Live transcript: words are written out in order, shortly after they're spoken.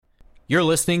You're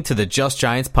listening to the Just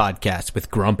Giants podcast with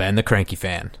Grump and the Cranky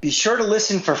Fan. Be sure to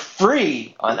listen for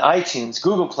free on iTunes,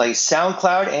 Google Play,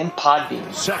 SoundCloud, and Podbean.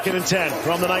 2nd and 10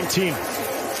 from the 19.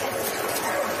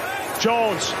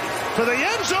 Jones for the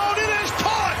end zone. It is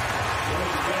caught.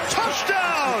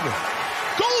 Touchdown.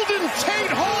 Golden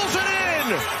Tate holds it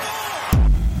in.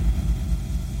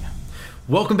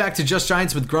 Welcome back to Just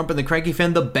Giants with Grump and the Cranky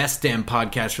Fan, the best damn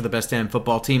podcast for the best damn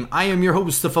football team. I am your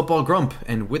host, the Football Grump,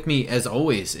 and with me, as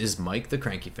always, is Mike the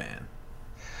Cranky Fan.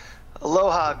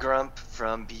 Aloha, Grump,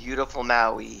 from beautiful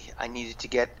Maui. I needed to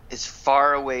get as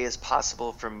far away as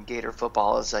possible from Gator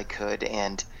football as I could,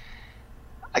 and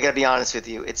I gotta be honest with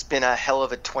you, it's been a hell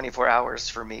of a 24 hours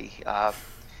for me.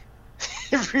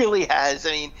 It really has.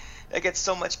 I mean, I get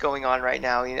so much going on right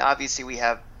now. I mean, obviously we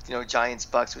have, Giants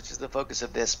Bucks, which is the focus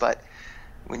of this, but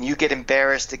when you get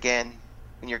embarrassed again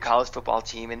in your college football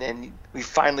team, and then we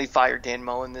finally fired Dan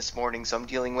Mullen this morning, so I'm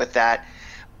dealing with that.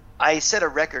 I set a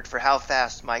record for how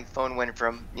fast my phone went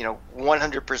from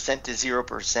 100% to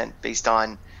 0% based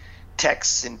on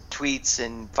texts and tweets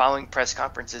and following press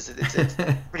conferences.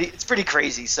 It's pretty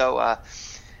crazy. So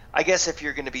I guess if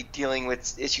you're going to be dealing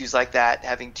with issues like that,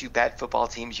 having two bad football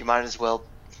teams, you might as well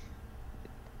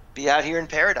be out here in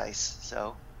paradise.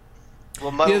 So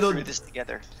we'll muddle through this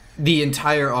together. The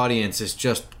entire audience is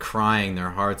just crying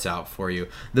their hearts out for you.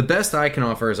 The best I can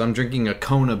offer is I'm drinking a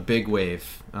Kona Big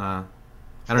Wave. I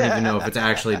don't even know if it's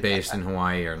actually based in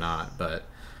Hawaii or not, but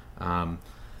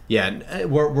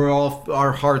we're all,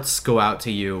 our hearts go out to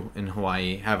you in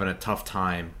Hawaii, having a tough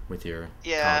time with your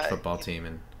college football team.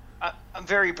 And I'm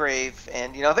very brave,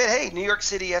 and but hey, New York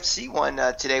City FC won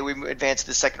today. We advanced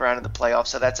to the second round of the playoffs,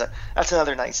 so that's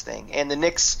another nice thing. And the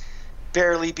Knicks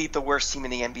barely beat the worst team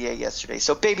in the NBA yesterday.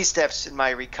 So baby steps in my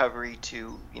recovery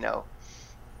to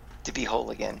be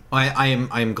whole again. I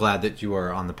am glad that you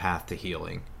are on the path to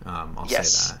healing. I'll say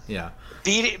that. Yeah.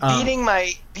 Beating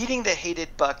the hated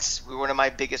Bucks were one of my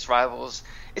biggest rivals.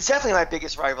 It's definitely my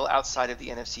biggest rival outside of the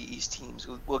NFC East teams.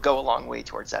 We'll go a long way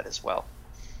towards that as well.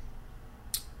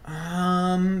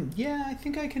 I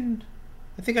think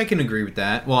I can agree with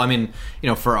that. Well, I mean,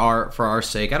 for our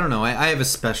sake, I don't know. I have a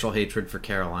special hatred for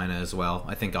Carolina as well.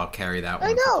 I think I'll carry that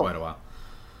one for quite a while.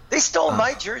 They stole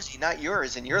my jersey, not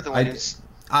yours, and you're the one who's.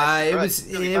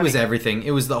 It was everything.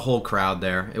 It was the whole crowd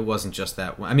there. It wasn't just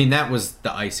that one. I mean, that was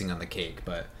the icing on the cake,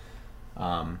 but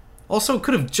also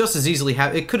could have just as easily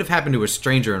it could have happened to a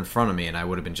stranger in front of me, and I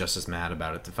would have been just as mad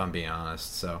about it, if I'm being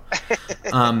honest. So,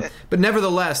 but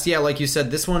nevertheless, yeah, like you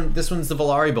said, this one's the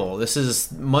Valari Bowl. This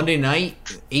is Monday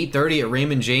night, 8:30 at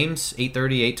Raymond James,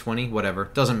 8:30, 8:20, whatever,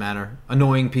 doesn't matter.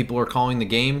 Annoying people are calling the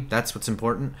game. That's what's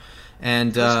important.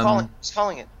 And who's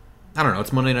calling it? I don't know.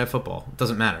 It's Monday Night Football. It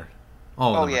doesn't matter.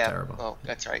 All of them are terrible. Oh,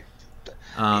 that's right.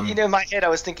 In my head, I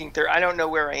was thinking, I don't know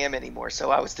where I am anymore,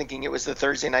 so I was thinking it was the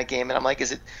Thursday night game, and I'm like,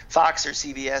 is it Fox or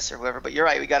CBS or whoever? But you're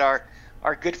right, we got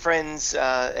our good friends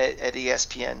at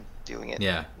ESPN doing it.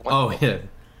 Yeah. Wonderful. Oh, yeah.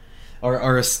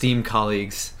 Our esteemed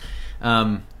colleagues.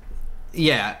 This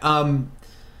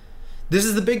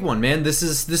is the big one, man. This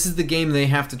is the game they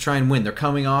have to try and win. They're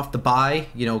coming off the bye.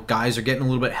 Guys are getting a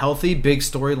little bit healthy. Big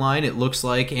storyline. It looks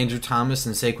like Andrew Thomas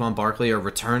and Saquon Barkley are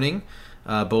returning.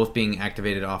 Both being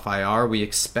activated off IR. We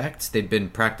expect they've been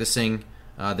practicing.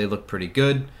 They look pretty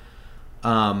good,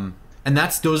 and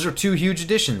those are two huge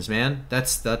additions, man.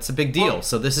 That's a big deal. Well,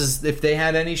 so this is, if they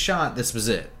had any shot, this was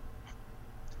it.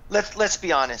 Let's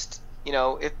be honest.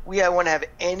 If we want to have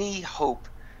any hope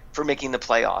for making the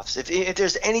playoffs, if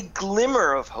there's any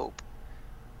glimmer of hope,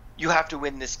 you have to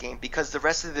win this game, because the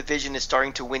rest of the division is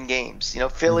starting to win games.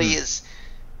 Philly is.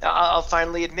 I'll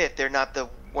finally admit they're not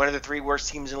one of the three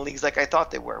worst teams in the leagues like I thought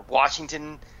they were.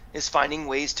 Washington is finding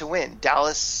ways to win.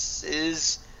 Dallas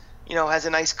is, has a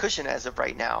nice cushion as of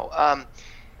right now.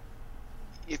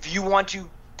 If you want to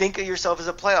think of yourself as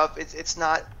a playoff, it's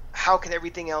not how can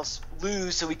everything else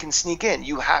lose so we can sneak in.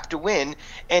 You have to win,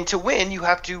 and to win, you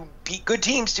have to beat good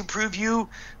teams to prove you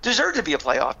deserve to be a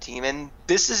playoff team. And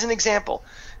this is an example.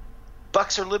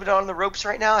 Bucks are a little bit on the ropes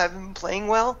right now, haven't been playing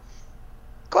well.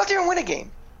 Go out there and win a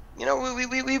game.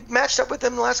 We've matched up with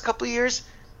them the last couple of years.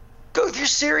 Go, if you're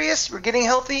serious, we're getting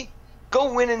healthy,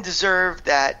 go win and deserve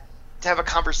that, to have a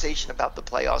conversation about the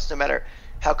playoffs, no matter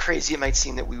how crazy it might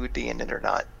seem that we would be in it or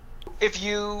not. If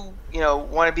you,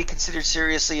 want to be considered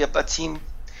seriously a team,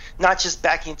 not just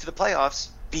backing into the playoffs,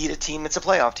 beat a team that's a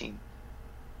playoff team.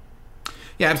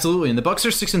 Yeah, absolutely. And the Bucks are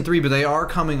 6-3, but they are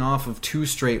coming off of 2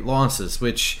 straight losses,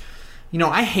 which,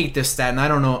 I hate this stat, and I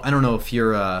don't know if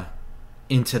you're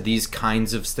into these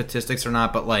kinds of statistics or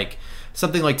not, but like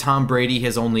something like Tom Brady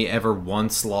has only ever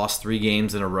once lost 3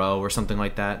 games in a row or something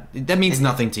like that. That means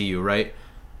nothing to you, right?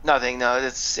 Nothing. No,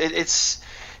 it's if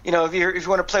you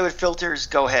want to play with filters,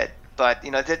 go ahead. But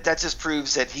that just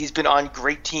proves that he's been on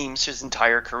great teams his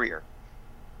entire career.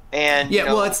 And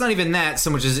well, it's not even that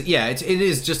so much as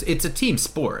it's a team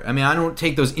sport. I mean, I don't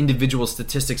take those individual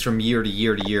statistics from year to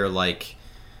year to year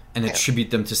and attribute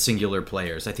them to singular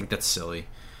players. I think that's silly.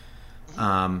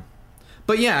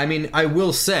 But yeah, I mean, I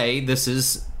will say this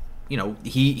is,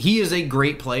 he is a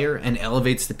great player and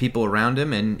elevates the people around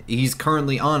him, and he's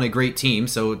currently on a great team.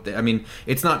 So, I mean,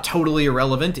 it's not totally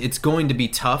irrelevant. It's going to be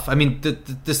tough. I mean,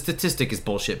 the statistic is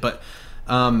bullshit, but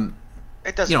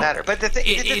it doesn't matter. But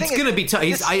it's going to be tough.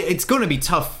 It's going to be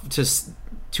tough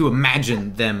to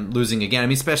imagine them losing again. I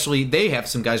mean, especially they have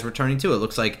some guys returning too. It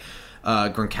looks like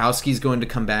Gronkowski's going to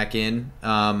come back in.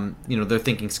 They're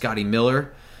thinking Scotty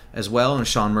Miller as well, and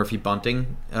Sean Murphy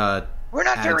Bunting. We're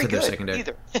not very good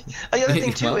either. The other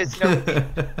thing too is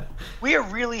we are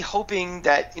really hoping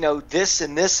that this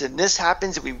and this and this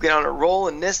happens, that we get on a roll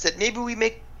in this, that maybe we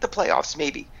make the playoffs.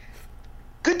 Maybe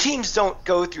good teams don't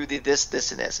go through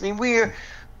this and this. I mean,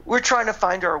 we're trying to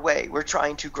find our way. We're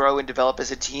trying to grow and develop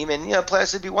as a team, and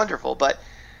playoffs would be wonderful. But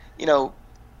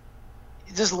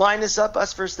just line us up,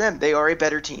 us versus them. They are a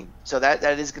better team, so that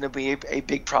is going to be a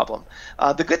big problem.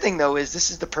 The good thing, though, is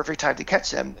this is the perfect time to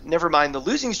catch them. Never mind the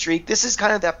losing streak. This is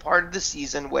kind of that part of the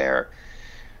season where,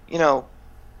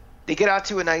 they get out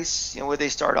to a nice, where they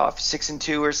start off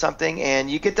 6-2 or something,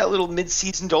 and you get that little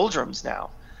mid-season doldrums now.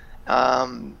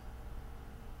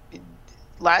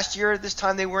 Last year at this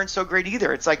time they weren't so great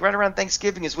either. It's like right around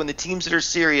Thanksgiving is when the teams that are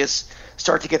serious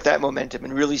start to get that momentum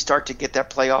and really start to get that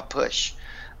playoff push.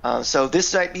 So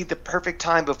this might be the perfect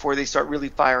time before they start really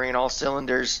firing on all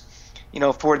cylinders,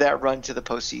 for that run to the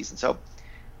postseason. So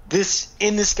this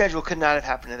in the schedule could not have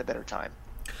happened at a better time.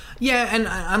 Yeah, and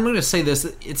I'm going to say this.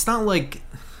 It's not like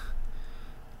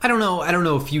I don't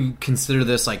know if you consider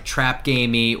this like trap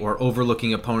gamey or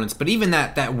overlooking opponents, but even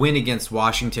that win against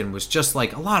Washington was just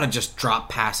like a lot of just drop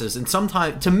passes, and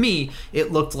sometimes to me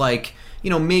it looked like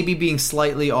maybe being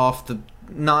slightly off the.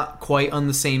 Not quite on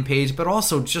the same page, but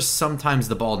also just sometimes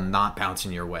the ball not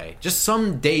bouncing your way. Just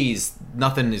some days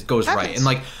nothing goes right. And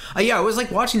I was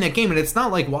like watching that game, and it's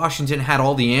not like Washington had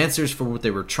all the answers for what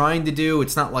they were trying to do.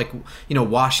 It's not like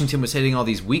Washington was hitting all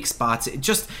these weak spots.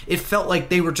 It felt like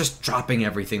they were just dropping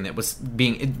everything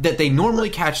that they normally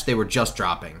catch. They were just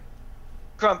dropping.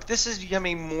 Grump, this is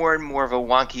becoming more and more of a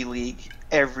wonky league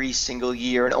every single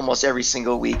year and almost every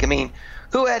single week. I mean,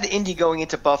 who had Indy going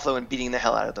into Buffalo and beating the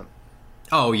hell out of them?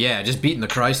 Oh yeah, just beating the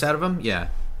Christ out of them. Yeah.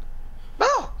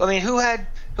 Oh, I mean, who had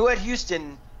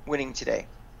Houston winning today?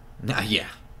 Yeah.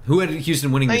 Who had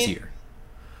Houston winning this year?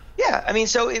 Yeah,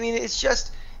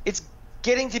 it's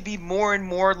getting to be more and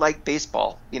more like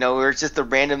baseball. Where it's just the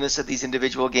randomness of these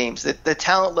individual games. The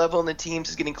talent level in the teams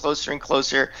is getting closer and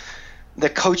closer. The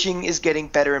coaching is getting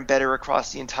better and better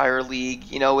across the entire league.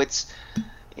 It's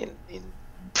in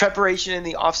preparation in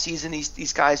the off season.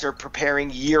 These guys are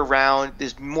preparing year round.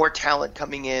 There's more talent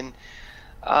coming in.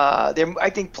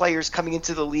 I think players coming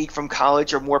into the league from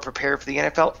college are more prepared for the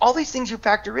NFL. All these things you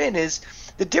factor in is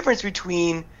the difference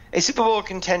between a Super Bowl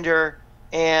contender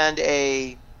and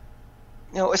a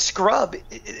scrub.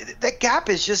 That gap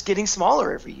is just getting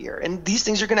smaller every year, and these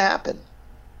things are going to happen,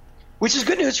 which is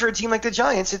good news for a team like the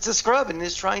Giants. It's a scrub and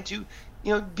is trying to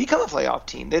become a playoff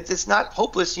team. It's not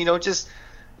hopeless. Just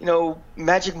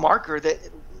magic marker that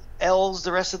L's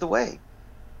the rest of the way.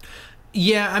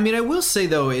 Yeah, I mean, I will say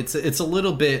though, it's a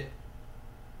little bit.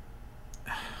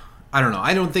 I don't know.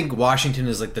 I don't think Washington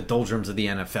is like the doldrums of the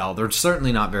NFL. They're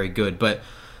certainly not very good, but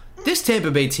this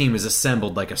Tampa Bay team is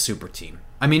assembled like a super team.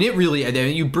 I mean, it really.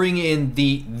 You bring in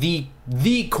the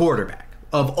quarterback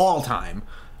of all time.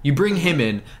 You bring him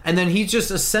in, and then he just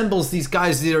assembles these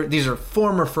guys. These are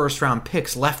former first-round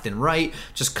picks left and right,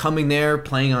 just coming there,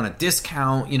 playing on a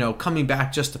discount, coming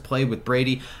back just to play with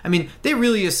Brady. I mean, they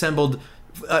really assembled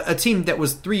a team that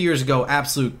was 3 years ago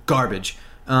absolute garbage.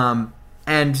 And,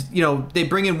 they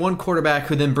bring in one quarterback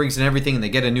who then brings in everything, and they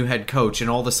get a new head coach, and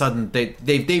all of a sudden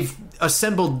they've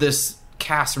assembled this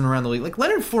cast from around the league. Like,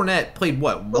 Leonard Fournette played,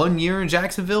 1 year in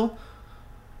Jacksonville?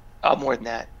 More than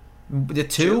that. The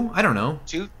two? I don't know.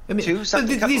 Two? I mean, two?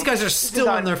 These guys are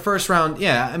still in their first round.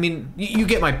 Yeah, I mean, you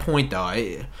get my point, though.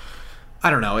 I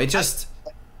don't know. It just...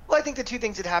 Well, I think the two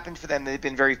things that happened for them, they've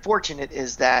been very fortunate,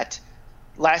 is that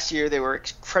last year they were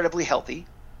incredibly healthy.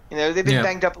 They've been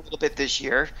banged up a little bit this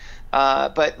year,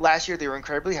 but last year they were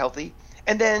incredibly healthy.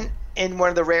 And then, in one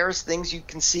of the rarest things you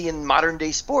can see in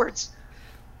modern-day sports,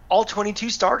 all 22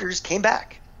 starters came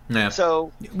back. Yeah.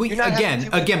 So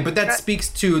but that speaks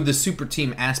to the super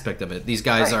team aspect of it. These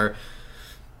guys are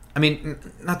I mean,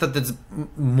 not that that's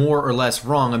more or less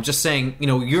wrong. I'm just saying,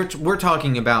 we're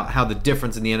talking about how the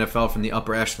difference in the NFL from the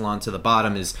upper echelon to the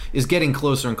bottom is getting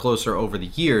closer and closer over the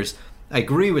years. I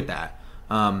agree with that.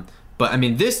 But I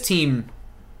mean, this team,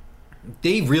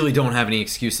 they really don't have any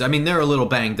excuses. I mean, they're a little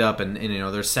banged up, and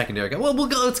their secondary. Well,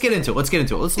 let's get into it. Let's look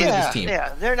at this team.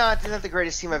 Yeah, they're not the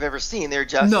greatest team I've ever seen. They're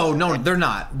just no, they're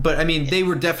not. But I mean, they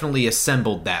were definitely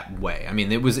assembled that way. I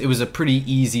mean, it was a pretty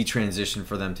easy transition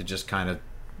for them to just kind of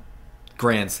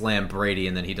grand slam Brady,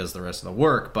 and then he does the rest of the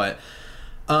work. But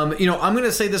I'm going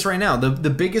to say this right now: the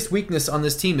biggest weakness on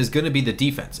this team is going to be the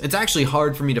defense. It's actually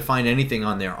hard for me to find anything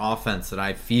on their offense that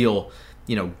I feel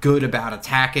good about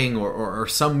attacking or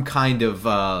some kind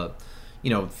of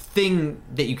thing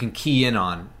that you can key in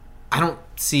on. I don't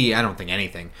think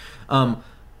anything. But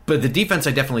the defense,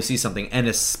 I definitely see something, and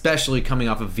especially coming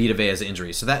off of Vita Vea's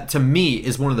injury. So that, to me,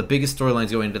 is one of the biggest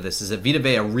storylines going into this, is that Vita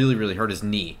Vea really, really hurt his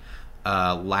knee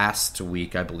last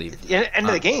week, I believe. Yeah, end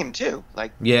of the game, too.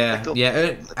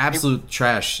 Absolute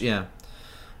trash, yeah.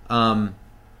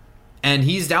 And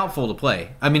he's doubtful to play.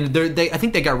 I mean, I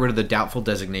think they got rid of the doubtful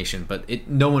designation, but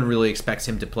no one really expects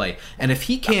him to play. And if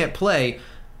he can't play,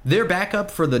 their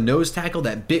backup for the nose tackle,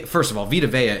 first of all, Vita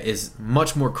Vea is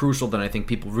much more crucial than I think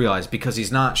people realize, because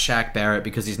he's not Shaq Barrett,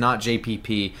 because he's not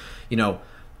JPP.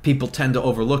 People tend to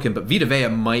overlook him, but Vita Vea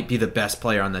might be the best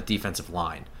player on that defensive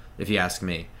line, if you ask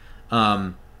me.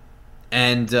 For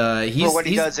what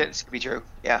he does, it could be true.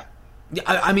 Yeah.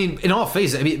 I mean, in all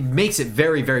phases, it makes it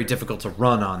very, very difficult to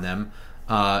run on them,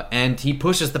 and he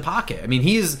pushes the pocket. I mean,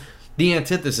 he is the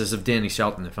antithesis of Danny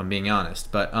Shelton, if I'm being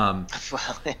honest. But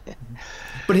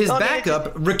but his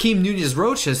backup, Raheem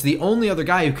Nunez-Roches, is the only other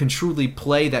guy who can truly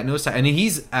play that nose tackle, and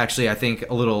he's actually, I think,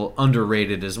 a little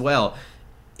underrated as well,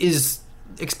 is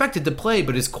expected to play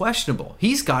but is questionable.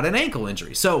 He's got an ankle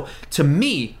injury. So to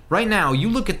me, right now, you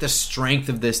look at the strength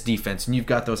of this defense, and you've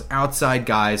got those outside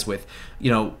guys with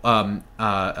JPP,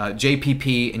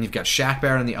 and you've got Shaq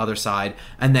Barrett on the other side,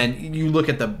 and then you look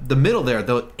at the middle there.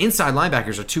 The inside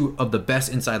linebackers are two of the best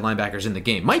inside linebackers in the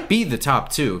game. Might be the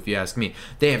top two, if you ask me.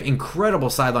 They have incredible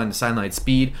sideline to sideline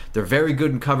speed. They're very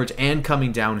good in coverage and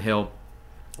coming downhill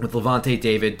with Levante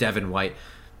David, Devin White.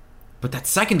 But that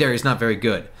secondary is not very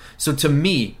good. So to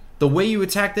me, the way you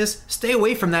attack this, stay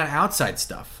away from that outside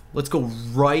stuff. Let's go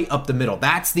right up the middle.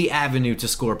 That's the avenue to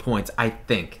score points, I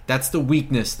think. That's the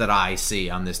weakness that I see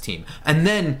on this team. And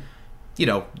then,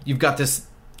 you've got this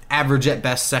average at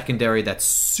best secondary that's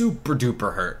super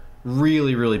duper hurt.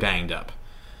 Really, really banged up.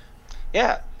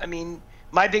 Yeah, I mean,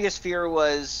 my biggest fear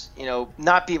was,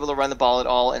 not be able to run the ball at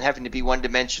all and having to be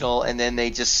one-dimensional, and then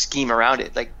they just scheme around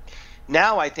it. Like,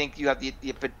 now I think you have the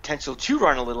potential to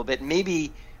run a little bit,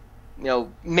 maybe,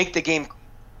 make the game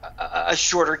a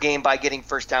shorter game by getting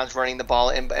first downs, running the ball,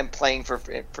 and playing for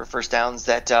first downs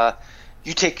that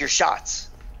you take your shots.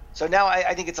 So now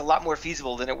I think it's a lot more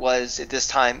feasible than it was at this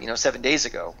time, 7 days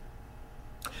ago.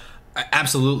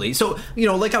 Absolutely. So,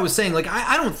 like I was saying,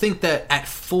 I don't think that at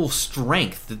full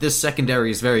strength that this secondary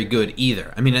is very good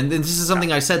either. I mean, and this is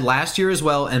something I said last year as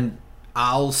well, and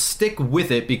I'll stick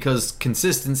with it because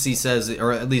consistency says,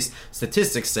 or at least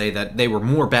statistics say, that they were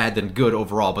more bad than good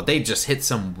overall, but they just hit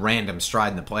some random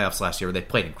stride in the playoffs last year where they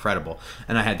played incredible,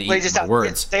 and I had to eat my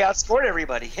words. They outscored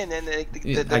everybody, and then the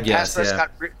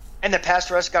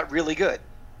pass rush got really good.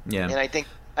 Yeah. And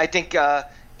I think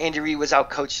Andy Reid was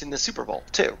outcoached in the Super Bowl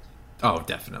too. Oh,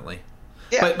 definitely.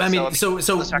 Yeah. But I mean, so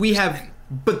we have,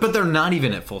 but they're not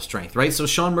even at full strength, right? So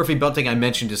Sean Murphy-Bunting, I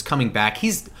mentioned, is coming back.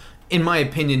 In my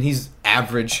opinion, he's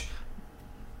average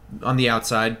on the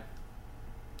outside.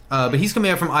 But he's coming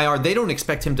out from IR. They don't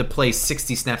expect him to play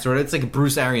 60 snaps. Or it's like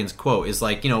Bruce Arians' quote is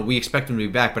like, we expect him to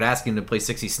be back, but asking him to play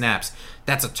 60 snaps,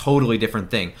 that's a totally different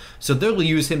thing. So they'll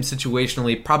use him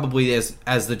situationally, probably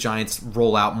as the Giants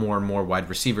roll out more and more wide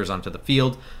receivers onto the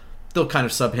field. They'll kind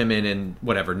of sub him in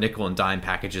whatever, nickel and dime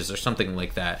packages or something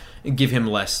like that, and give him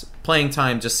less playing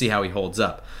time, just see how he holds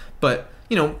up. But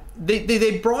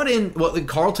they brought in,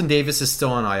 Carlton Davis is still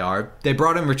on IR. They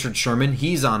brought in Richard Sherman.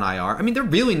 He's on IR. I mean, they're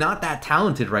really not that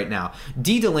talented right now.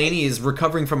 D. Delaney is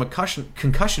recovering from a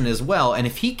concussion as well, and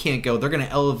if he can't go, they're going to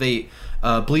elevate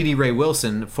Bleedy Ray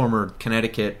Wilson, former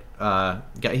Connecticut guy.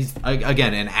 He's,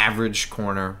 again, an average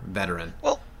corner veteran.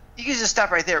 Well, you can just stop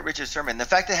right there at Richard Sherman. The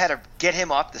fact they had to get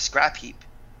him off the scrap heap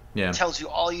tells you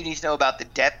all you need to know about the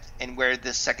depth and where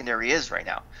this secondary is right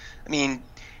now. I mean,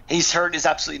 he's hurt is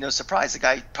absolutely no surprise. The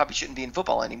guy probably shouldn't be in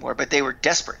football anymore, but they were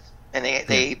desperate, and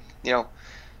they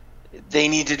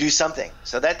need to do something.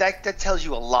 So that tells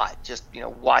you a lot, just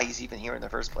why he's even here in the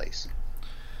first place.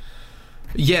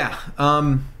 Yeah.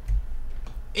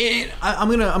 I'm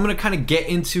gonna kind of get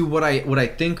into what I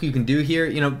think you can do here.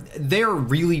 You know, they're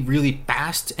really, really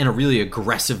fast and a really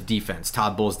aggressive defense.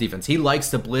 Todd Bowles' defense. He likes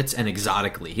to blitz and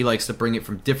exotically. He likes to bring it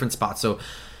from different spots. So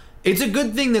it's a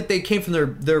good thing that they came from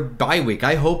their bye week.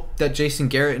 I hope that Jason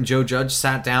Garrett and Joe Judge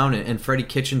sat down and Freddie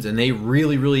Kitchens and they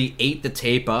really, really ate the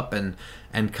tape up and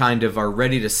kind of are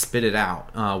ready to spit it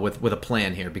out with a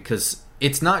plan here, because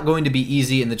it's not going to be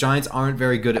easy, and the Giants aren't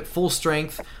very good at full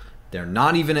strength. They're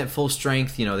not even at full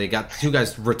strength. You know, they got two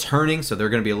guys returning, so they're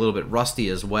going to be a little bit rusty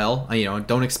as well. You know,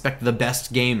 don't expect the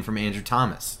best game from Andrew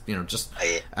Thomas, you know, just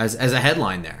as a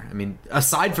headline there. I mean,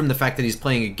 aside from the fact that he's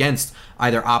playing against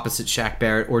either opposite Shaq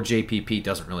Barrett or JPP,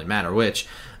 doesn't really matter which,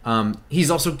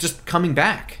 he's also just coming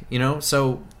back, you know,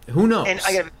 so who knows? And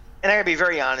I gotta be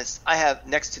very honest, I have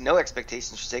next to no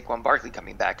expectations for Saquon Barkley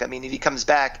coming back. I mean, if he comes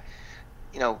back,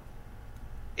 you know,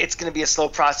 it's going to be a slow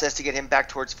process to get him back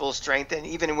towards full strength. And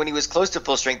even when he was close to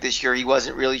full strength this year, he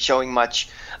wasn't really showing much.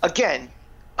 Again,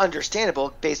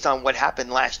 understandable based on what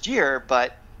happened last year.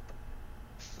 But,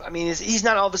 I mean, he's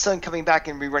not all of a sudden coming back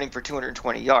and rerunning for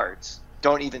 220 yards.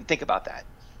 Don't even think about that.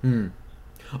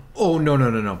 Oh,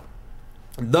 no.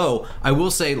 Though, I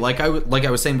will say, like I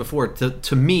was saying before,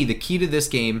 to me, the key to this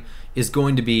game is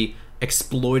going to be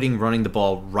exploiting running the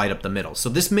ball right up the middle. So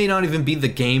this may not even be the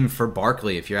game for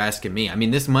Barkley, if you're asking me. I mean,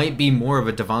 this might be more of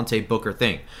a Devontae Booker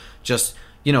thing. Just,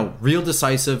 you know, real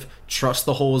decisive, trust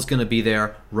the hole is going to be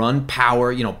there, run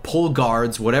power, you know, pull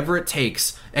guards, whatever it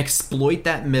takes, exploit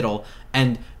that middle.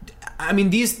 And, I mean,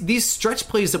 these stretch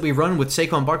plays that we run with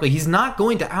Saquon Barkley, he's not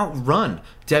going to outrun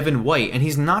Devin White, and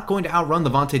he's not going to outrun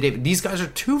Levante David. These guys are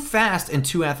too fast and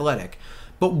too athletic.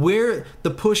 But where the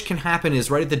push can happen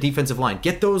is right at the defensive line.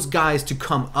 Get those guys to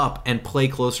come up and play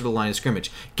closer to the line of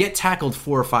scrimmage. Get tackled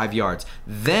 4 or 5 yards.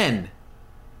 Then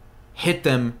hit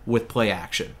them with play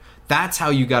action. That's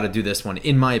how you got to do this one,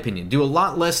 in my opinion. Do a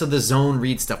lot less of the zone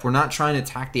read stuff. We're not trying to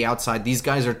attack the outside. These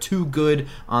guys are too good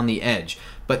on the edge.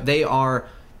 But they are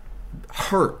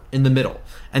hurt in the middle.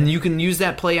 And you can use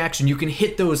that play action. You can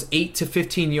hit those 8 to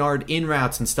 15 yard in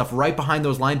routes and stuff right behind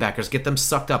those linebackers. Get them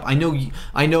sucked up. I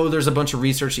know there's a bunch of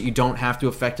research that you don't have to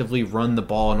effectively run the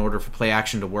ball in order for play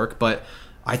action to work, but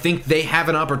I think they have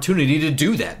an opportunity to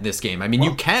do that in this game. I mean,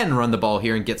 you can run the ball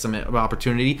here and get some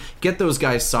opportunity, get those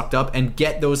guys sucked up, and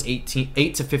get those 8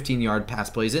 to 15 yard pass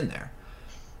plays in there.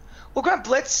 Well, Grant,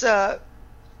 let's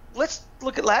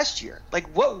look at last year. Like,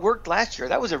 what worked last year?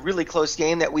 That was a really close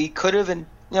game that we could have, and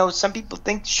you know, some people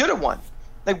think should have won.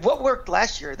 Like, what worked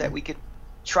last year that we could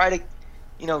try to,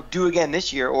 you know, do again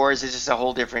this year, or is it just a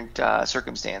whole different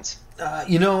circumstance?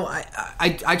 You know,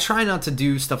 I try not to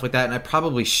do stuff like that, and I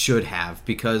probably should have,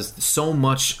 because so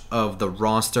much of the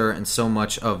roster and so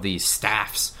much of the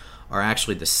staffs are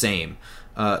actually the same.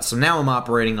 So now I'm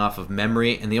operating off of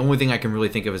memory, and the only thing I can really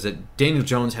think of is that Daniel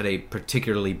Jones had a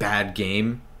particularly bad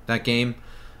game that game,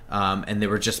 and there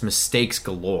were just mistakes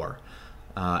galore.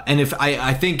 And if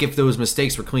I think if those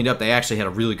mistakes were cleaned up, they actually had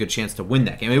a really good chance to win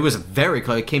that game. It was very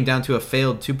close. It came down to a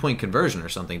failed 2-point conversion or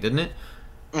something, didn't it?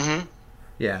 Mm-hmm.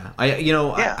 Yeah.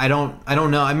 I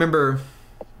don't know. I remember.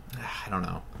 I don't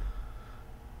know.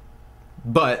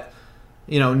 But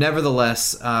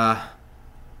nevertheless, I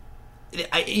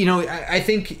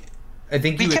think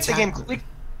we kept the game.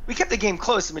 We kept the game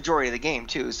close the majority of the game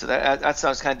too. So that's what I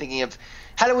was kind of thinking of.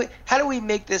 How do we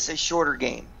make this a shorter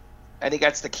game? I think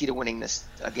that's the key to winning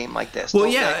a game like this. Well,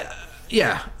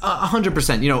 yeah,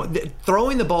 100%.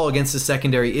 Throwing the ball against the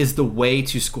secondary is the way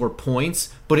to score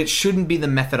points, but it shouldn't be the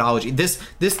methodology. This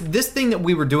thing that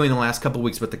we were doing the last couple of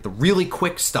weeks with the really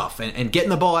quick stuff and getting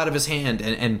the ball out of his hand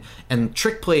and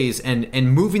trick plays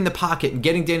and moving the pocket and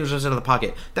getting Daniel Jones out of the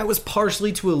pocket, that was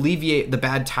partially to alleviate the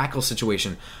bad tackle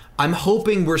situation. I'm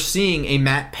hoping we're seeing a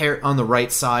Matt Peart on the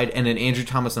right side and an Andrew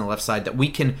Thomas on the left side that we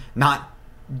can not.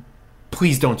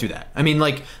 Please don't do that. I mean,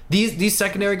 like, these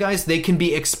secondary guys, they can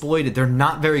be exploited. They're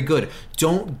not very good.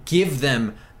 Don't give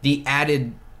them the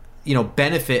added,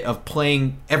 benefit of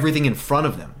playing everything in front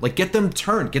of them. Like, get them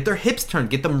turned, get their hips turned,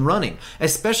 get them running,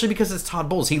 especially because it's Todd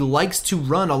Bowles. He likes to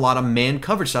run a lot of man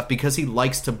coverage stuff because he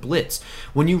likes to blitz.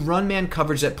 When you run man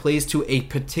coverage that plays to a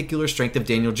particular strength of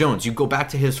Daniel Jones, you go back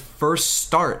to his first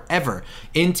start ever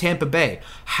in Tampa Bay.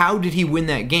 How did he win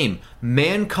that game?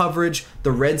 Man coverage,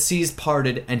 the Red Seas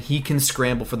parted, and he can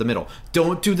scramble for the middle.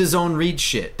 Don't do the zone read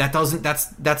shit.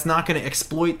 That's not going to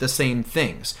exploit the same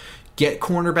things. Get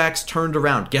cornerbacks turned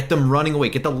around. Get them running away.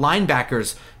 Get the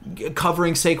linebackers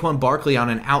covering Saquon Barkley on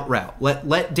an out route.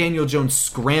 Let Daniel Jones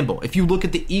scramble. If you look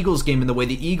at the Eagles game and the way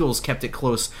the Eagles kept it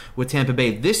close with Tampa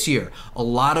Bay this year, a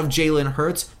lot of Jalen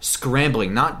Hurts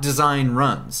scrambling, not design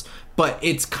runs. But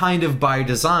it's kind of by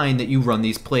design that you run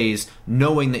these plays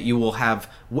knowing that you will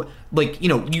have,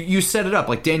 you set it up.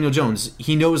 Like Daniel Jones,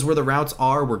 he knows where the routes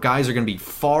are, where guys are going to be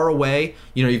far away.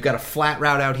 You've got a flat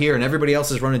route out here and everybody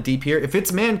else is running deep here. If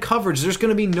it's man coverage, there's going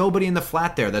to be nobody in the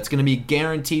flat there. That's going to be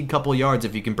guaranteed couple yards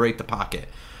if you can break the pocket.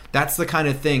 That's the kind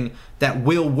of thing that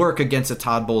will work against a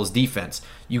Todd Bowles defense.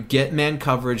 You get man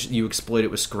coverage, you exploit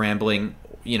it with scrambling,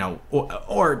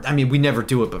 or we never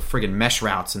do it, but friggin' mesh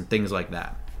routes and things like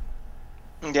that.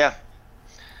 Yeah.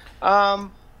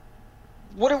 Todd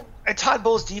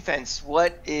Bowles' defense?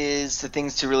 What is the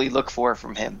things to really look for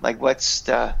from him? Like, what's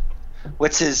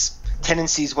his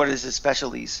tendencies? What is his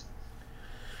specialties?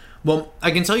 Well, I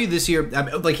can tell you this year,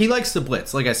 he likes to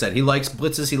blitz. Like I said, he likes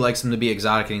blitzes. He likes them to be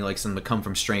exotic, and he likes them to come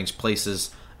from strange places.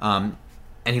 And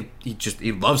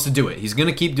he loves to do it. He's going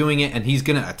to keep doing it, and he's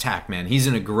going to attack. Man, he's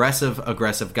an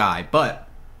aggressive guy, but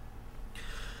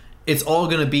it's all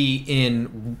going to be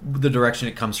in the direction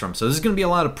it comes from. So this is going to be a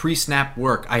lot of pre-snap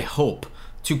work, I hope,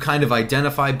 to kind of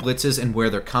identify blitzes and where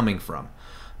they're coming from.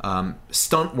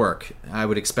 Stunt work, I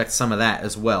would expect some of that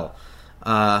as well.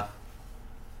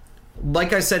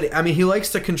 Like I said, he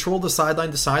likes to control the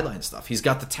sideline-to-sideline stuff. He's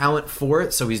got the talent for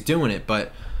it, so he's doing it.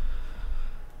 But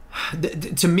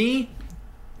to me,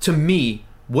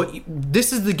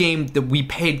 this is the game that we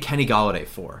paid Kenny Golladay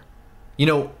for.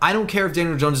 I don't care if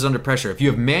Daniel Jones is under pressure. If you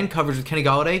have man coverage with Kenny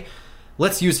Golladay,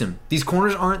 let's use him. These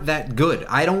corners aren't that good.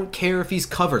 I don't care if he's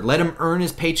covered. Let him earn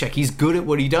his paycheck. He's good at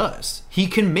what he does. He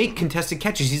can make contested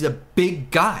catches. He's a big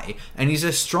guy, and he's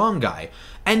a strong guy.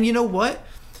 And you know what?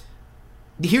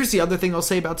 Here's the other thing I'll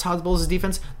say about Todd Bowles'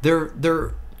 defense.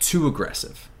 They're too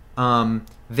aggressive.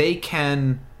 They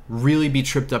can really be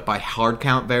tripped up by hard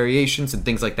count variations and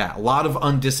things like that. A lot of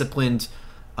undisciplined,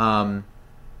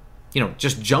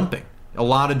 just jumping. A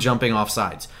lot of jumping off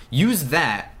sides. Use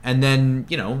that, and then,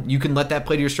 you can let that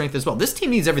play to your strength as well. This team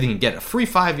needs everything to get. A free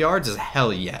 5 yards is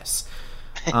hell yes.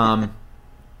 I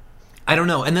don't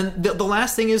know. And then the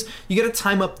last thing is you got to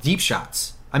time up deep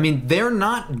shots. They're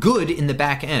not good in the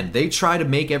back end. They try to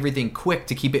make everything quick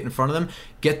to keep it in front of them,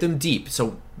 get them deep.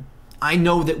 So I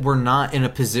know that we're not in a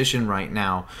position right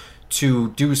now to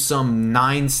do some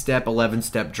 9-step,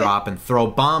 11-step drop and throw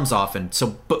bombs off.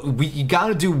 But you got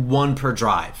to do one per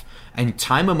drive. And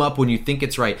time them up when you think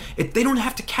it's right. If they don't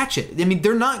have to catch it.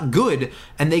 They're not good,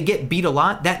 and they get beat a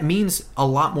lot. That means a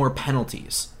lot more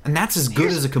penalties. And that's as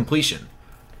good as a completion.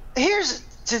 Here's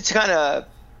to kind of,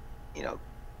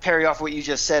 parry off what you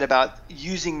just said about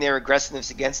using their aggressiveness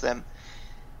against them.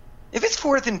 If it's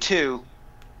 4th and 2,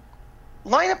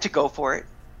 line up to go for it.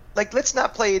 Like, let's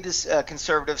not play this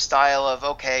conservative style of,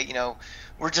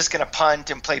 we're just going to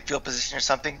punt and play field position or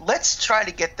something. Let's try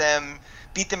to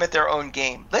beat them at their own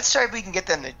game. Let's try if we can get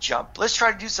them to jump. Let's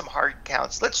try to do some hard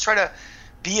counts. Let's try to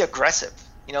be aggressive.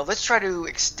 Let's try to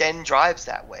extend drives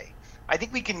that way. I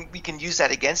think we can use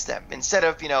that against them instead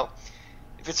of,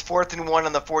 if it's 4th and 1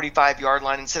 on the 45-yard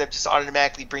line, instead of just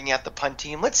automatically bringing out the punt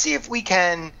team. Let's see if we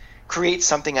can create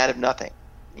something out of nothing.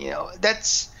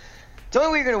 That's the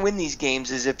only way you're going to win these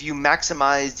games is if you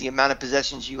maximize the amount of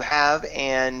possessions you have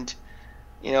and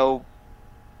and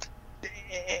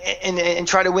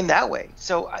try to win that way.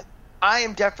 So I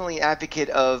am definitely an advocate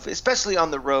of, especially on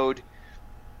the road,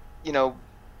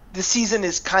 the season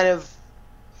is kind of,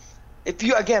 if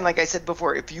you, again, like I said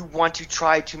before, if you want to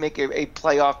try to make a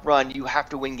playoff run, you have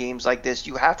to win games like this.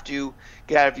 You have to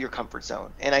get out of your comfort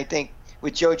zone. And I think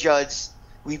with Joe Judge,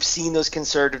 we've seen those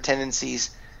conservative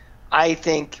tendencies. I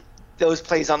think those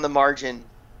plays on the margin,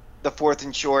 the 4th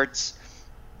and shorts,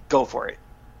 go for it.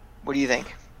 What do you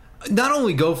think? Not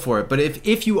only go for it, but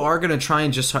if you are going to try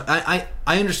and just... I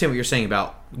understand what you're saying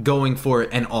about going for it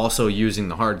and also using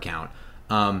the hard count.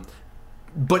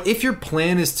 But if your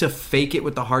plan is to fake it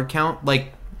with the hard count,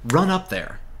 run up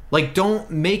there.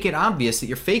 Don't make it obvious that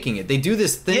you're faking it. They do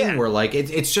this thing where,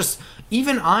 it's just...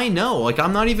 Even I know.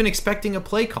 I'm not even expecting a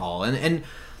play call. And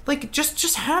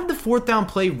just have the 4th down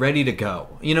play ready to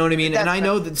go. You know what I mean? And I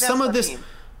know that some of this...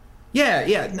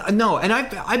 No, and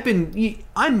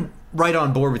I'm right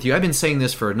on board with you. I've been saying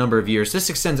this for a number of years. This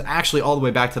extends actually all the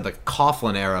way back to the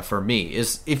Coughlin era for me,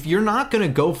 is if you're not going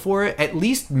to go for it, at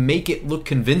least make it look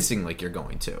convincing like you're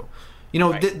going to.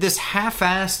 Right. This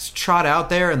half-assed trot out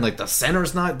there and the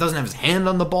center's doesn't have his hand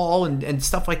on the ball and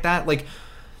stuff like that.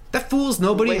 That fools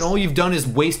nobody, and all you've done is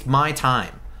waste my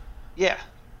time. Yeah.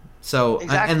 So,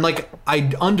 exactly. And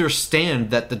I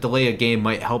understand that the delay of game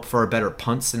might help for a better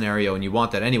punt scenario, and you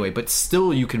want that anyway, but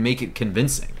still you can make it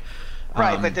convincing.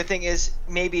 Right, but the thing is,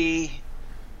 maybe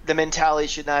the mentality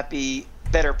should not be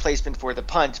better placement for the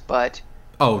punt, but...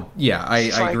 Oh, yeah, I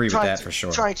agree with that for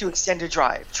sure. Trying to extend a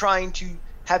drive, trying to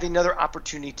having another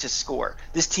opportunity to score.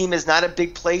 This team is not a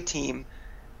big play team.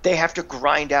 They have to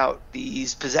grind out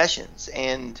these possessions,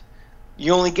 and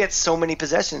you only get so many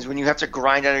possessions when you have to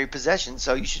grind out every possession.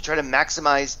 So you should try to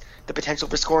maximize the potential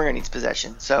for scoring on each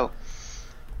possession. So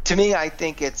to me, I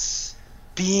think it's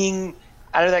being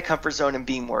out of that comfort zone and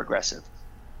being more aggressive.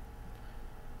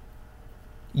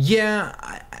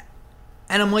 Yeah,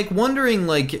 and I'm like wondering,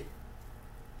 like,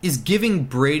 is giving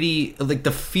Brady, like,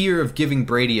 the fear of giving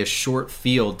Brady a short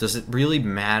field, does it really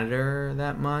matter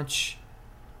that much?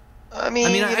 I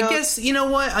mean, I guess, you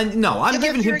know what? I'm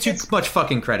giving him too much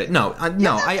fucking credit.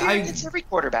 It's every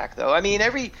quarterback, though. I mean,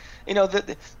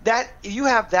 that you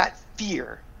have that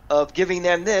fear of giving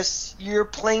them this, you're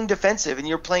playing defensive, and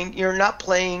you're not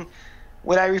playing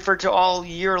what I refer to all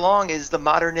year long as the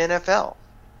modern NFL.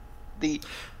 The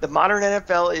modern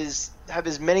NFL have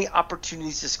as many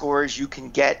opportunities to score as you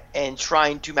can get, and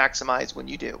trying to maximize when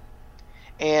you do.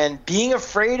 And being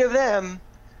afraid of them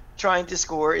trying to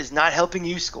score is not helping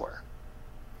you score.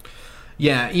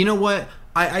 Yeah, you know what?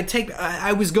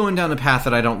 I was going down a path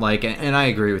that I don't like, and I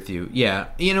agree with you. Yeah,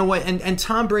 you know what? And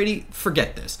Tom Brady,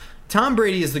 forget this. Tom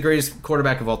Brady is the greatest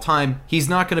quarterback of all time. He's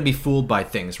not going to be fooled by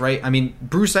things, right? I mean,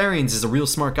 Bruce Arians is a real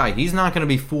smart guy. He's not going to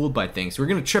be fooled by things. We're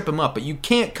going to trip him up, but you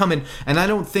can't come in, and I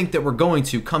don't think that we're going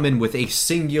to come in with a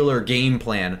singular game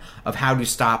plan of how to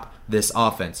stop this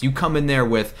offense. You come in there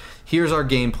with, here's our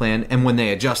game plan, and when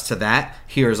they adjust to that,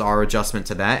 here's our adjustment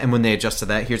to that, and when they adjust to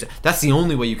that, that's the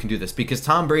only way you can do this, because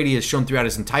Tom Brady has shown throughout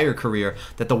his entire career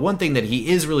that the one thing that he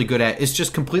is really good at is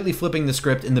just completely flipping the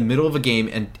script in the middle of a game,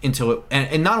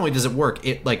 and not only does it work,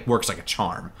 it like works like a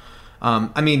charm.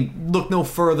 I mean, look no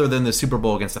further than the Super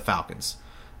Bowl against the Falcons.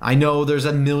 I know there's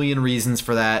a million reasons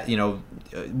for that,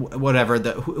 whatever.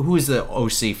 Who is the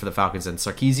OC for the Falcons then?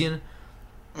 Sarkisian?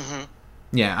 Mm-hmm.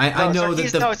 Yeah, I know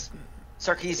it's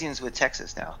Sarkisian's with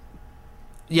Texas now.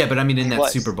 Yeah, but I mean in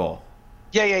that Super Bowl.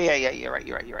 Yeah. You're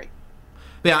right.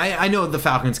 Yeah, I know the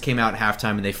Falcons came out at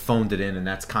halftime and they phoned it in, and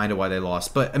that's kind of why they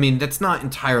lost. But I mean, that's not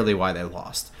entirely why they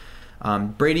lost.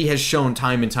 Brady has shown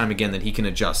time and time again that he can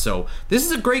adjust. So this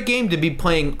is a great game to be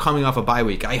playing coming off a bye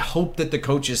week. I hope that the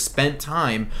coaches spent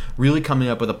time really coming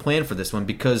up with a plan for this one,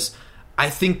 because I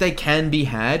think they can be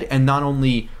had, and not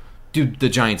only do the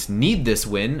Giants need this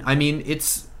win,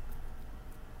 that's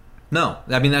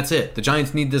it. The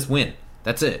Giants need this win.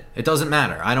 That's it. It doesn't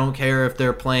matter. I don't care if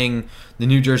they're playing the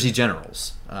New Jersey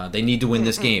Generals. They need to win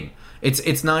this game.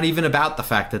 It's not even about the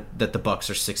fact that the Bucs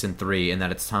are 6-3 and that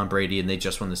it's Tom Brady and they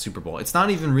just won the Super Bowl. It's not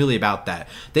even really about that.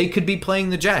 They could be playing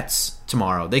the Jets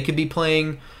tomorrow. They could be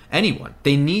playing anyone.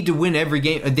 They need to win every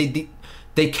game.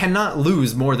 They cannot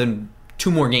lose more than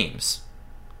 2 more games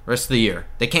rest of the year.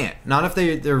 They can't. Not if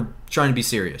they're trying to be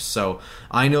serious. So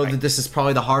I know that this is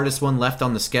probably the hardest one left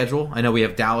on the schedule. I know we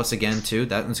have Dallas again too.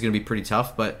 That one's going to be pretty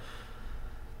tough, but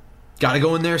got to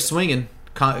go in there swinging,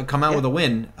 come out with a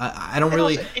win. I don't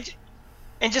really. Also,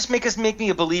 and just make me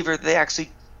a believer that they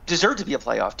actually deserve to be a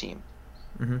playoff team.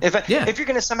 Mm-hmm. If you're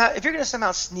going to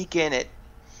somehow sneak in at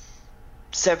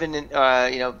 7 and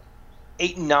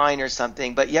 8-9 or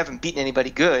something, but you haven't beaten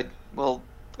anybody good, well,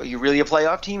 are you really a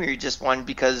playoff team, or you just won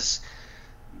because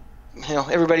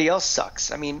everybody else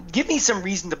sucks? I mean, give me some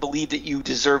reason to believe that you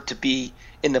deserve to be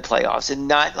in the playoffs, and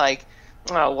not like,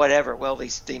 oh, whatever. Well,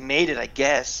 they made it, I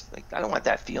guess. Like, I don't want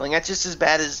that feeling. That's just as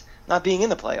bad as not being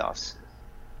in the playoffs.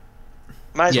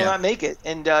 Might as well not make it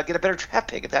and get a better draft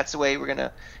pick if that's the way we're going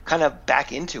to kind of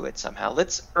back into it somehow.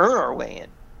 Let's earn our way in.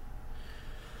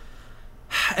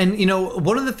 And,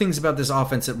 one of the things about this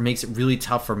offense that makes it really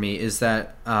tough for me is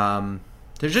that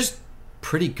they're just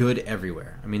pretty good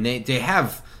everywhere. I mean, they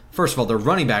have, first of all, their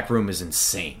running back room is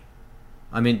insane.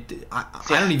 I mean, I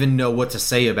don't even know what to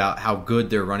say about how good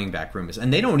their running back room is.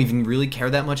 And they don't even really care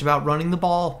that much about running the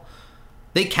ball.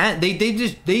 They can't.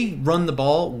 They run the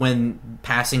ball when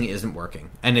passing isn't working,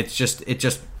 and it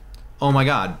just. Oh my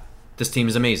God, this team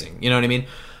is amazing. You know what I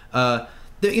mean?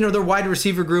 Their wide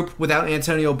receiver group without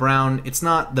Antonio Brown, it's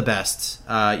not the best.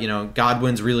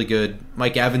 Godwin's really good.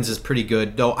 Mike Evans is pretty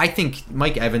good, though. I think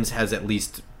Mike Evans has at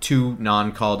least 2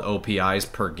 non-called OPIs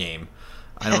per game.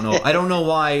 I don't know. I don't know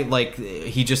why. Like,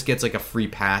 he just gets like a free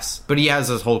pass, but he has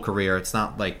his whole career. It's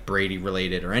not like Brady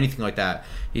related or anything like that.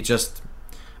 He just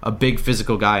a big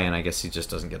physical guy, and I guess he just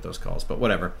doesn't get those calls. But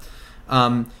whatever.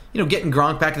 Getting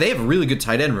Gronk back, they have a really good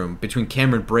tight end room between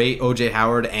Cameron Brate, OJ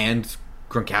Howard, and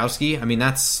Gronkowski. I mean,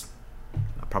 that's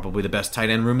probably the best tight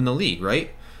end room in the league,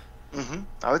 right? Mm-hmm.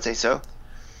 I would say so.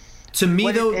 To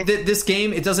me, this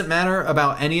game, it doesn't matter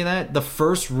about any of that. The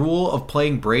first rule of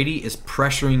playing Brady is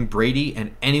pressuring Brady,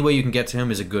 and any way you can get to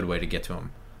him is a good way to get to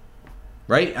him.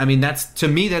 Right? I mean, that's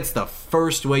the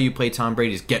first way you play Tom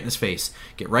Brady is get in his face.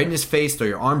 Get right in his face, throw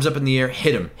your arms up in the air,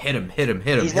 hit him.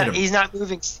 He's not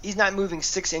moving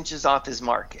 6 inches off his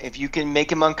mark. If you can make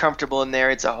him uncomfortable in there,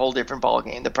 it's a whole different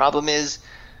ballgame. The problem is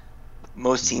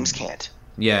most teams can't.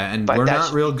 Yeah, and we're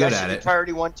not real good at it.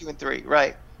 Priority 1, 2, and 3,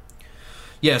 right?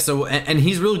 Yeah, so and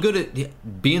he's really good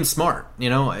at being smart. You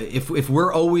know, if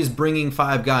we're always bringing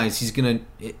 5 guys, he's gonna,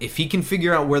 if he can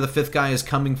figure out where the 5th guy is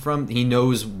coming from, he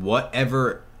knows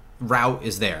whatever route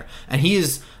is there, and he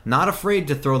is not afraid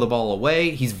to throw the ball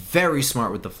away. He's very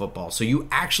smart with the football, so you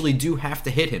actually do have to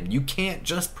hit him. You can't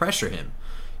just pressure him.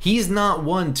 He's not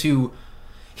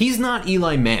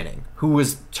Eli Manning, who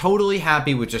was totally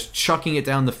happy with just chucking it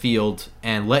down the field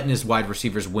and letting his wide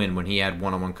receivers win when he had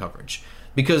one-on-one coverage.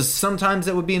 Because sometimes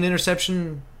that would be an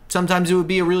interception, sometimes it would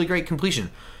be a really great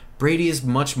completion. Brady is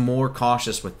much more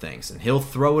cautious with things, and he'll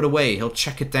throw it away, he'll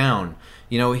check it down.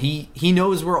 You know, he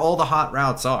knows where all the hot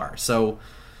routes are. So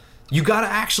you got to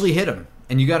actually hit him,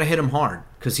 and you got to hit him hard,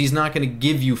 because he's not going to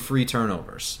give you free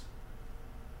turnovers.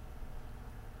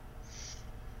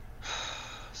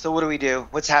 So what do we do?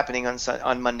 What's happening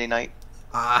on Monday night?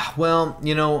 Well,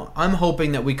 you know, I'm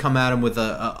hoping that we come at him with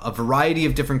a variety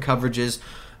of different coverages.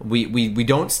 We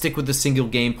don't stick with the single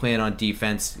game plan on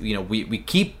defense. You know, we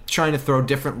keep trying to throw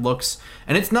different looks,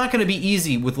 and it's not going to be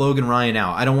easy with Logan Ryan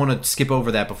out. I don't want to skip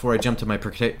over that before I jump to my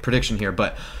prediction here,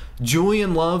 but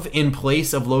Julian Love in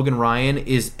place of Logan Ryan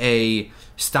is a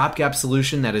stopgap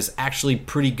solution that is actually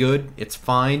pretty good. It's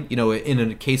fine, you know, in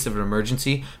a case of an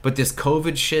emergency, but this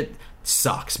COVID shit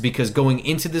sucks, because going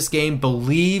into this game,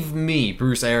 believe me,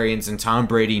 Bruce Arians and Tom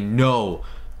Brady know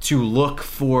to look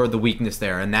for the weakness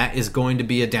there, and that is going to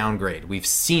be a downgrade. We've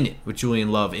seen it with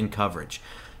Julian Love in coverage.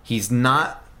 He's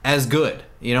not as good.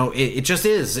 You know, it just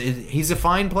is. He's a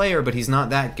fine player, but he's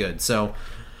not that good. So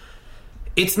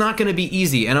it's not going to be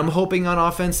easy, and I'm hoping on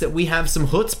offense that we have some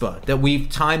chutzpah, that we've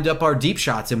timed up our deep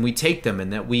shots and we take them,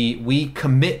 and that we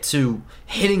commit to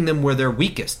hitting them where they're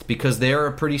weakest, because they're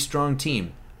a pretty strong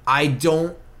team. I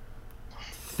don't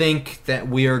think that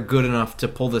we are good enough to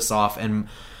pull this off, and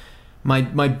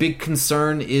my big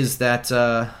concern is that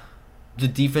the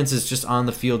defense is just on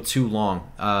the field too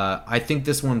long. I think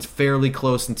this one's fairly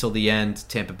close until the end.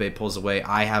 Tampa Bay pulls away.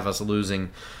 I have us losing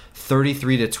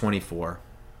 33-24.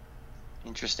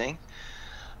 Interesting.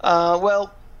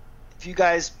 Well, if you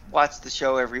guys watch the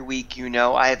show every week, you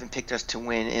know I haven't picked us to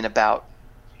win in about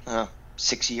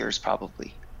 6 years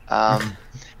probably.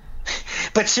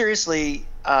 But seriously,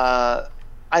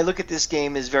 I look at this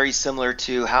game as very similar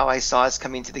to how I saw us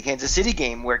coming to the Kansas City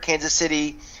game, where Kansas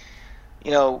City,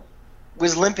 you know,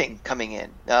 was limping coming in,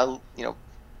 you know,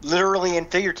 literally and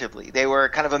figuratively. They were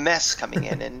kind of a mess coming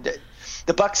in, and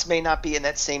the Bucs may not be in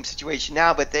that same situation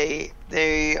now, but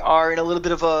they are in a little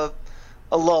bit of a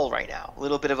lull right now, a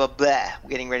little bit of a bleh,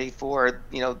 getting ready for,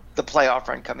 you know, the playoff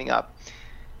run coming up.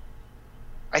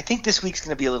 I think this week's going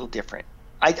to be a little different.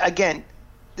 Again,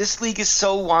 this league is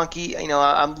so wonky. You know,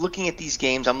 I'm looking at these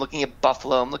games. I'm looking at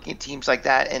Buffalo. I'm looking at teams like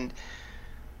that, and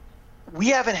we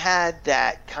haven't had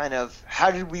that kind of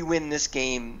how did we win this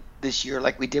game this year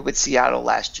like we did with Seattle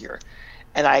last year.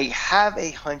 And I have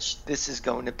a hunch this is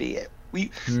going to be it. We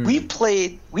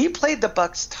played the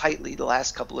Bucs tightly the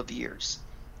last couple of years,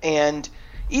 and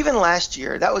even last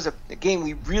year that was a game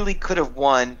we really could have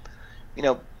won. You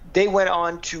know, they went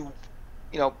on to,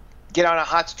 you know, get on a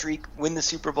hot streak, win the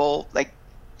Super Bowl. Like,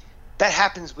 that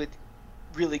happens with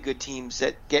really good teams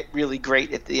that get really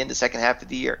great at the end of the second half of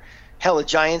the year. Hell, the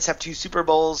Giants have 2 Super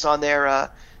Bowls on their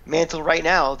mantle right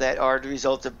now that are the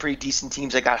result of pretty decent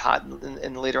teams that got hot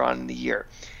in later on in the year.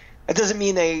 That doesn't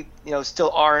mean they, you know,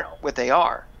 still aren't what they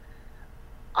are.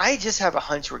 I just have a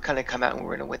hunch we're going to come out and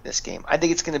we're going to win this game. I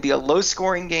think it's going to be a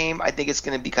low-scoring game. I think it's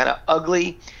going to be kind of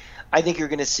ugly. I think you're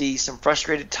going to see some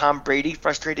frustrated Tom Brady,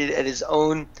 frustrated at his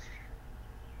own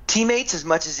teammates as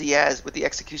much as he has with the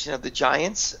execution of the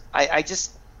Giants. I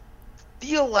just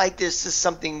feel like there's just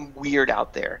something weird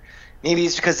out there. Maybe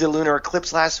it's because of the lunar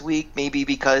eclipse last week. Maybe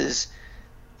because,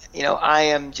 you know, I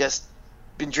am just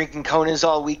been drinking Konas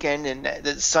all weekend and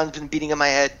the sun's been beating on my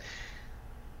head.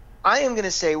 I am going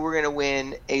to say we're going to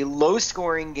win a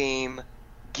low-scoring game.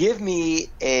 Give me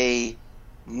a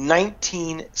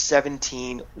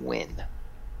 19-17 win.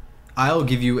 I'll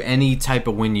give you any type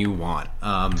of win you want.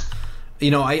 You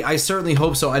know, I certainly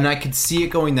hope so, and I could see it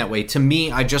going that way. To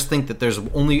me, I just think that there's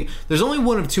only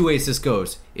one of 2 ways this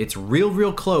goes. It's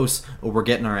real close, or we're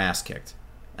getting our ass kicked,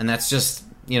 and that's just,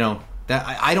 you know, that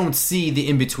I don't see the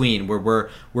in between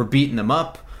where we're beating them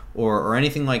up or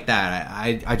anything like that.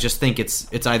 I just think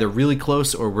it's either really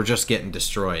close or we're just getting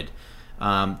destroyed.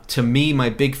 To me, my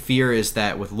big fear is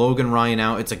that with Logan Ryan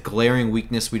out, it's a glaring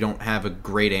weakness we don't have a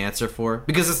great answer for.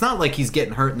 Because it's not like he's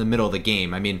getting hurt in the middle of the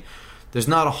game. I mean, there's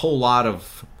not a whole lot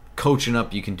of coaching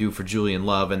up you can do for Julian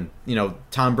Love. And,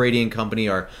 Tom Brady and company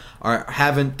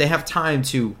they have time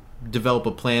to develop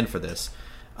a plan for this.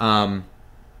 I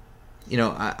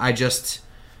just...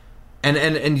 And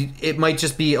it might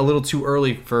just be a little too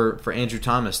early for Andrew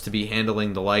Thomas to be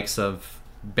handling the likes of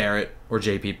Barrett or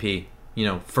JPP.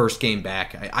 First game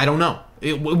back. I don't know.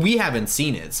 We haven't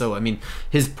seen it. So, I mean,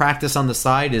 his practice on the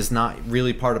side is not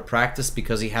really part of practice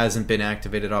because he hasn't been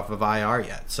activated off of IR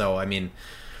yet. So, I mean,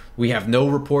 we have no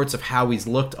reports of how he's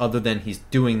looked other than he's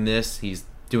doing this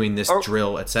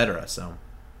drill, etc. So,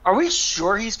 are we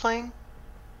sure he's playing?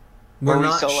 We're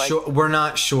not sure. We're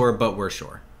not sure, but we're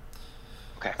sure.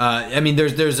 Okay. I mean,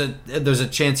 there's a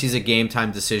chance he's a game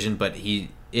time decision, but the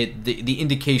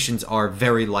indications are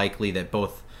very likely that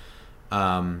both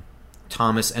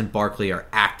Thomas and Barkley are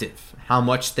active. How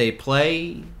much they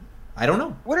play, I don't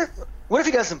know. What if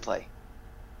he doesn't play?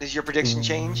 Does your prediction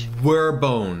change? We're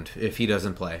boned if he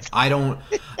doesn't play. I don't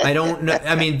know.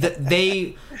 I mean,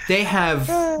 they have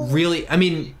really. I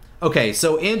mean, okay.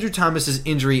 So Andrew Thomas's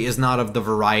injury is not of the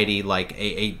variety like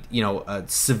a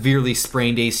severely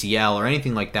sprained ACL or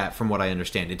anything like that. From what I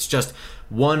understand, it's just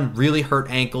one really hurt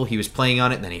ankle. He was playing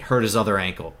on it, and then he hurt his other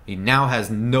ankle. He now has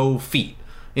no feet.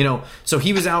 So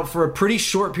he was out for a pretty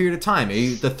short period of time.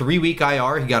 The 3-week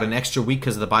IR, he got an extra week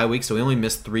because of the bye week, so he only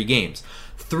missed 3 games.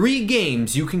 3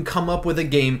 games, you can come up with a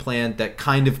game plan that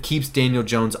kind of keeps Daniel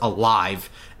Jones alive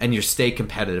and you stay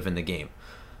competitive in the game.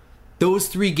 Those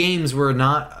 3 games were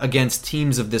not against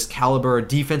teams of this caliber or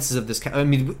defenses of this caliber. I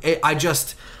mean,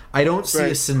 I don't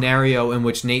see a scenario in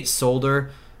which Nate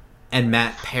Solder and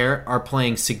Matt Peart are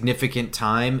playing significant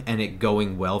time and it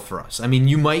going well for us. I mean,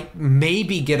 you might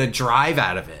maybe get a drive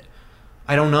out of it.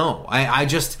 I don't know. I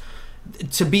just,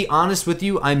 to be honest with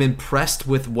you, I'm impressed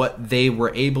with what they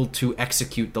were able to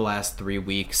execute the last 3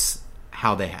 weeks,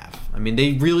 how they have. I mean,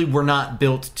 they really were not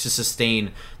built to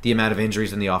sustain the amount of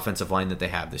injuries in the offensive line that they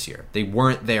have this year. They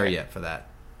weren't there yet for that.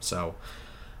 So,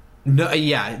 no,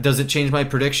 yeah, does it change my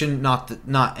prediction?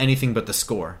 Not anything but the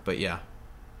score, but yeah.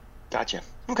 Gotcha.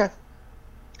 Okay.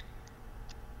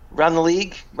 Around the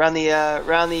league, around the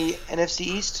NFC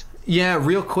East. Yeah,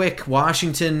 real quick.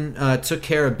 Washington took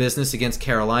care of business against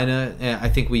Carolina. I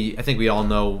think we all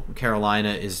know Carolina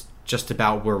is just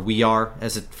about where we are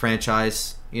as a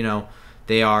franchise.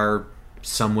 They are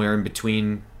somewhere in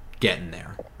between getting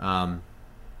there.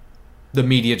 The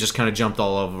media just kind of jumped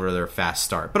all over their fast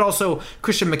start, but also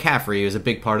Christian McCaffrey is a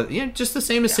big part of just the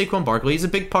same as Saquon Barkley. He's a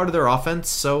big part of their offense.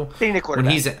 So they need a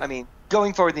quarterback.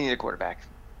 Going forward, they need a quarterback.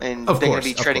 And they're going to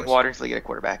be treading water until they get a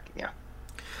quarterback. Yeah.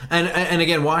 And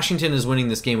again, Washington is winning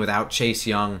this game without Chase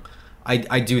Young.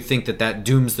 I do think that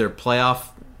dooms their playoff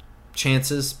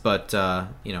chances, but they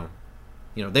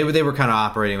were kind of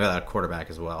operating without a quarterback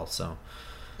as well. So,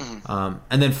 and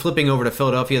then flipping over to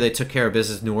Philadelphia, they took care of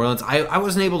business in New Orleans. I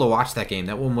wasn't able to watch that game.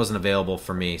 That one wasn't available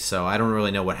for me, so I don't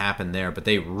really know what happened there. But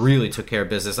they really took care of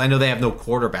business. I know they have no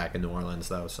quarterback in New Orleans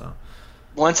though. So,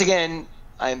 once again,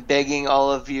 I'm begging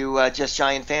all of you Just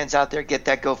Giant fans out there, get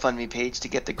that GoFundMe page to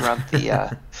get the Grump.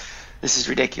 This is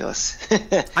ridiculous.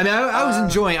 I mean, I was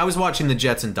enjoying. I was watching the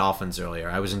Jets and Dolphins earlier.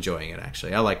 I was enjoying it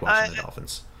actually. I like watching the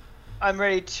Dolphins. I'm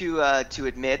ready to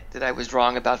admit that I was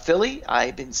wrong about Philly.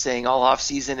 I've been saying all off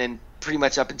season and pretty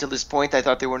much up until this point, I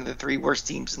thought they were one of the 3 worst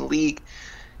teams in the league.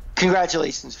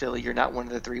 Congratulations, Philly. You're not one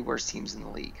of the 3 worst teams in the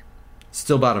league.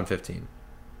 Still bottom 15.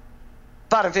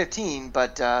 Bottom 15,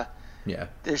 but. Yeah,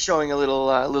 they're showing a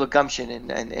little gumption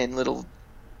and little,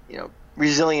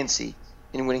 resiliency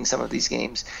in winning some of these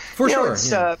games. For sure.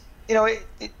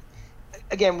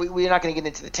 Again, we're not going to get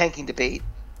into the tanking debate,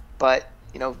 but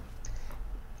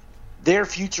their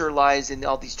future lies in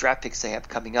all these draft picks they have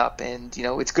coming up, and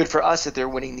it's good for us that they're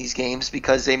winning these games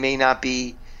because they may not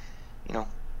be,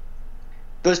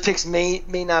 those picks may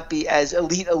not be as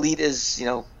elite as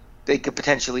they could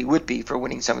potentially would be for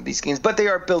winning some of these games, but they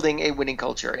are building a winning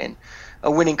culture, and a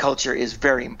winning culture is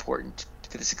very important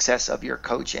for the success of your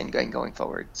coach and going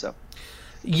forward. So,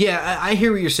 yeah, I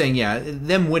hear what you're saying. Yeah,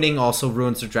 them winning also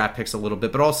ruins their draft picks a little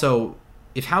bit, but also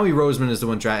if Howie Roseman is the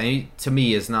one drafting, he, to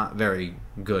me, is not very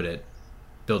good at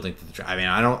building to the draft. I mean,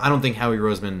 I don't think Howie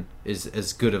Roseman is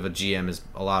as good of a GM as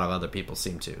a lot of other people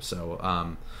seem to.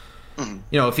 So,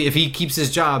 if he keeps his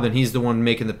job and he's the one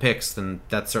making the picks, then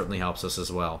that certainly helps us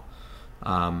as well.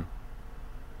 I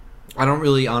don't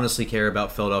really honestly care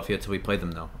about Philadelphia until we play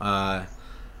them, though.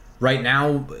 Right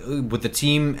now, with the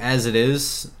team as it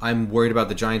is, I'm worried about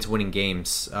the Giants winning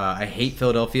games. I hate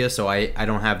Philadelphia, so I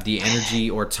don't have the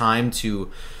energy or time to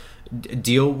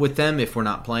deal with them if we're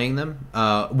not playing them.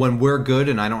 When we're good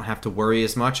and I don't have to worry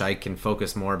as much, I can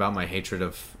focus more about my hatred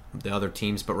of the other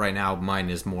teams. But right now, mine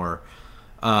is more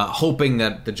hoping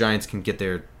that the Giants can get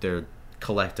their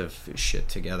collective shit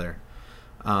together.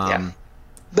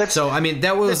 So I mean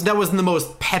that wasn't the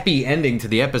most peppy ending to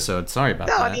the episode. Sorry about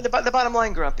that. No, I mean the bottom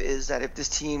line, Grump, is that if this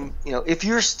team, if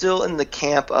you're still in the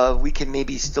camp of we can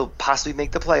maybe still possibly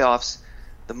make the playoffs,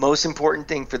 the most important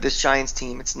thing for this Giants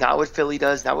team, it's not what Philly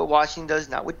does, not what Washington does,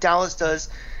 not what Dallas does,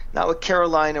 not what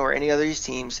Carolina or any other of these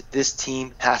teams. This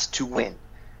team has to win.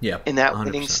 Yeah, and that 100%.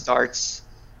 winning starts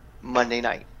Monday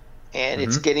night, and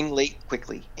it's getting late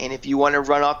quickly. And if you want to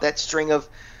run off that string of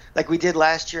like we did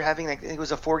last year, having I think it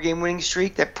was a 4-game winning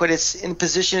streak that put us in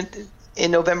position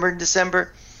in November and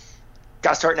December.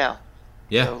 Got to start now.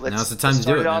 Yeah, now's the time to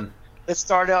do it, man. Let's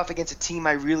start it off against a team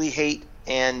I really hate,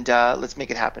 and let's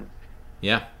make it happen.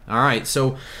 Yeah. All right.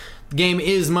 So the game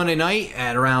is Monday night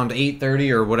at around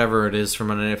 8:30 or whatever it is for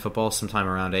Monday Night Football, sometime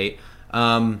around 8.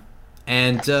 And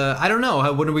I don't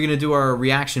know. When are we going to do our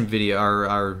reaction video,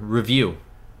 our review?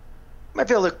 Might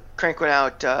be able to crank one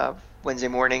out Wednesday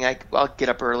morning. I'll get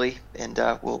up early, and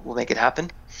we'll make it happen.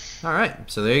 All right.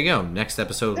 So there you go. Next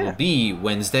episode will be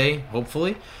Wednesday,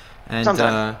 hopefully. And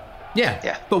sometime.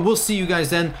 Yeah. But we'll see you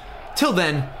guys then. Till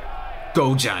then,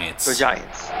 go Giants. Go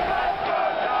Giants.